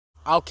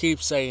I'll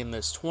keep saying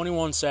this.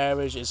 21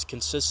 Savage is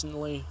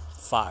consistently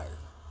fire.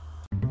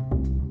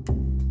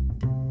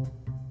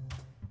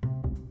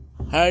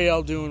 How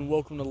y'all doing?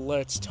 Welcome to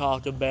Let's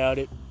Talk About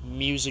It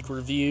Music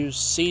Reviews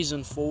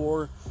Season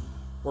 4.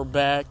 We're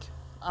back.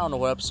 I don't know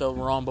what episode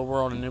we're on, but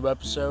we're on a new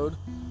episode.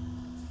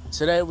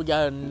 Today we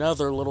got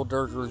another Little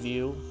Durk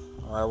review.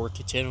 Alright, we're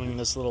continuing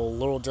this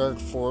Little Durk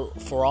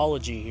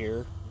forology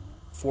here.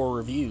 4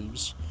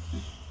 reviews.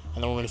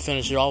 And then we're going to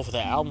finish it off with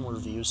an album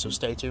review, so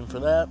stay tuned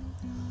for that.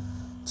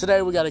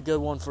 Today we got a good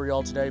one for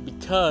y'all today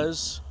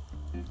because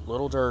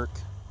Little Durk,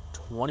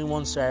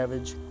 21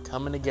 Savage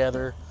coming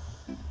together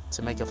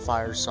to make a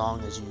fire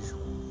song as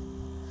usual.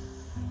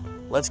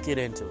 Let's get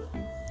into it.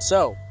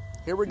 So,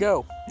 here we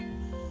go.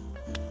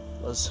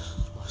 Let's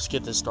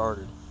get this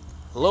started.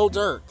 Lil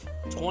Durk,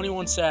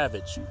 21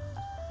 Savage,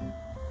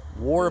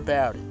 War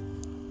About It,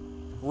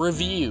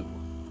 review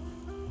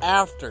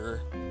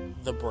after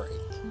the break.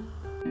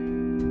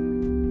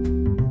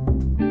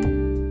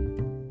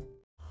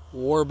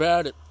 War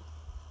About It.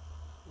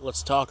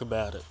 Let's talk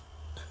about it.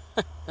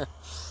 Alright,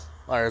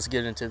 let's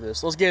get into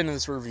this. Let's get into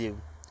this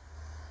review.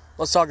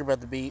 Let's talk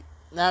about the beat.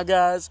 Now,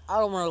 guys, I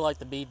don't really like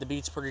the beat. The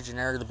beat's pretty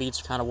generic. The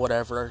beat's kind of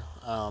whatever.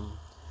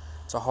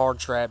 It's a hard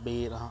trap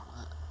beat.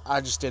 I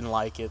just didn't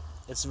like it.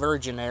 It's very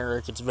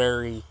generic. It's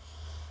very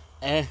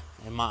in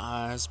my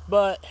eyes.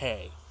 But,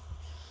 hey,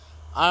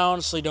 I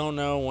honestly don't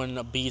know when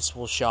the beats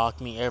will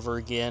shock me ever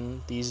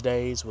again these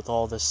days with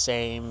all the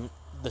same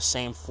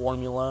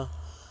formula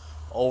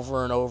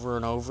over and over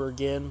and over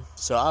again.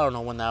 So I don't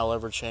know when that'll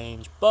ever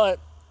change. But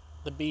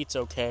the beat's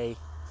okay.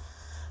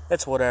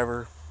 It's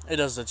whatever. It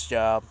does its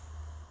job.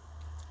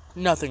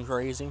 Nothing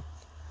crazy.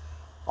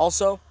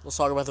 Also, let's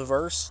talk about the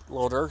verse.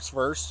 Lil Durk's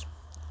verse.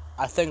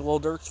 I think Lil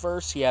Durk's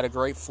verse, he had a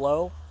great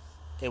flow.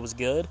 It was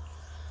good.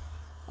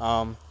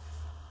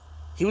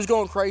 He was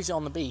going crazy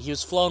on the beat. He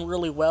was flowing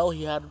really well.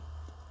 He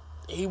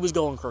was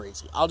going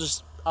crazy. I'll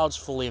just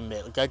fully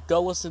admit. Like,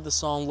 go listen to the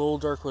song. Lil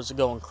Durk was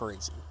going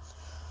crazy.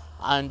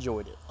 I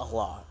enjoyed it a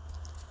lot.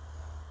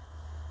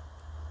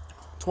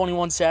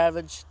 21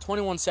 Savage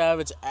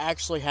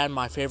actually had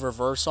my favorite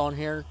verse on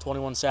here.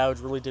 21 Savage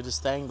really did his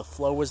thing. The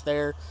flow was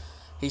there.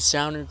 He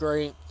sounded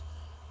great.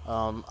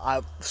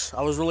 I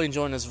was really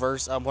enjoying this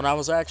verse. When I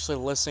was actually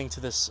listening to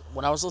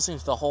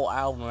the whole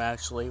album,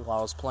 actually, while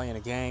I was playing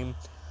a game,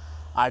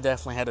 I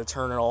definitely had to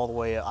turn it all the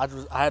way up.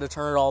 I had to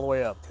turn it all the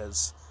way up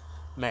because,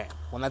 man,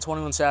 when that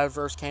 21 Savage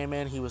verse came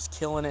in, he was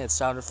killing it. It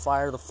sounded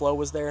fire. The flow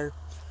was there.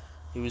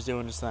 He was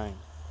doing his thing.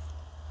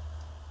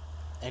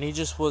 And he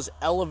just was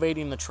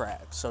elevating the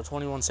track. So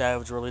 21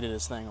 Savage really did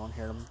his thing on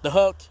here. The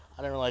hook,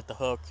 I didn't really like the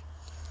hook.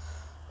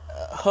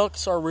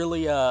 Hooks are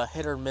really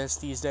hit or miss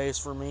these days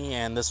for me,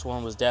 and this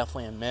one was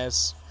definitely a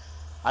miss.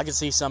 I could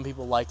see some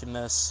people liking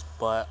this,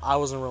 but I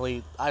didn't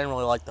really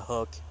like the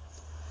hook.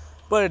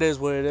 But it is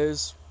what it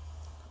is.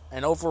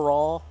 And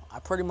overall, I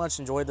pretty much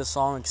enjoyed the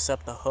song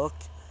except the hook.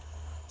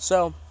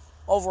 So,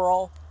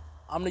 overall,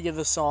 I'm going to give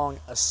this song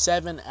a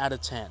 7 out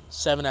of 10.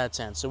 7 out of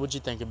 10. So what'd you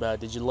think about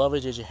it? Did you love it?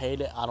 Did you hate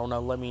it? I don't know.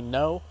 Let me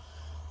know.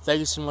 Thank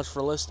you so much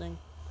for listening.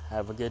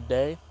 Have a good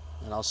day.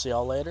 And I'll see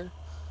y'all later.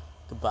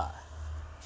 Goodbye.